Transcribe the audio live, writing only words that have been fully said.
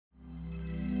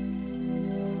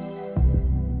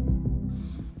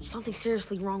Something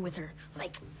seriously wrong with her.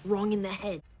 Like, wrong in the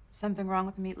head. Something wrong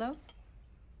with Meatloaf?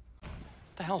 What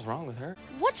the hell's wrong with her?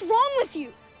 What's wrong with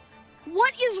you?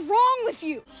 What is wrong with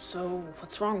you? So,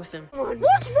 what's wrong with him?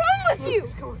 What's wrong with you?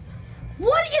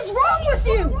 What is wrong with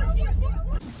you?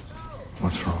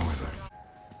 What's wrong with her?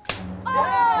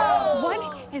 Oh!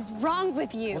 What is wrong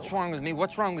with you? What's wrong with me?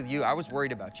 What's wrong with you? I was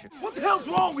worried about you. What the hell's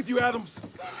wrong with you, Adams?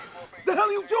 The hell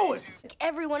are you doing? Like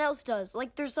everyone else does.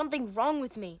 Like there's something wrong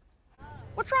with me.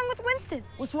 What's wrong with Winston?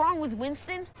 What's wrong with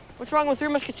Winston? What's wrong with Three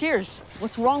Musketeers?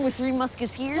 What's wrong with Three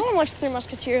Musketeers? No one watched Three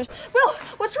Musketeers. Will,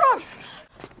 what's wrong?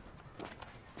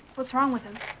 What's wrong with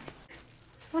him?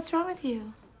 What's wrong with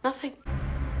you? Nothing.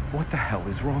 What the hell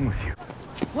is wrong with you?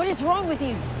 What is wrong with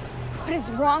you? What is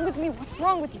wrong with me? What's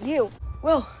wrong with you?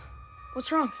 Will,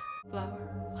 what's wrong?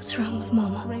 What's wrong with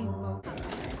Mama?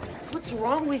 What's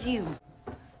wrong with you?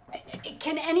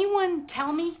 Can anyone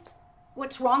tell me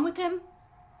what's wrong with him?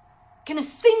 Can a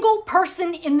single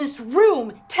person in this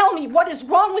room tell me what is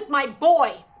wrong with my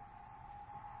boy?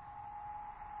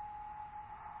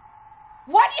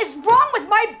 What is wrong with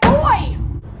my boy?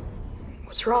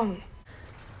 What's wrong?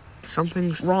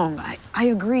 Something's wrong. I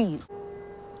agree.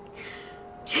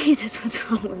 Jesus, what's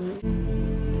wrong with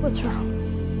me? What's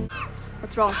wrong?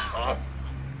 What's wrong?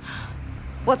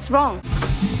 What's wrong?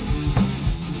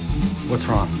 What's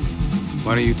wrong?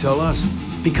 Why don't you tell us?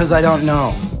 Because I don't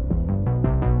know.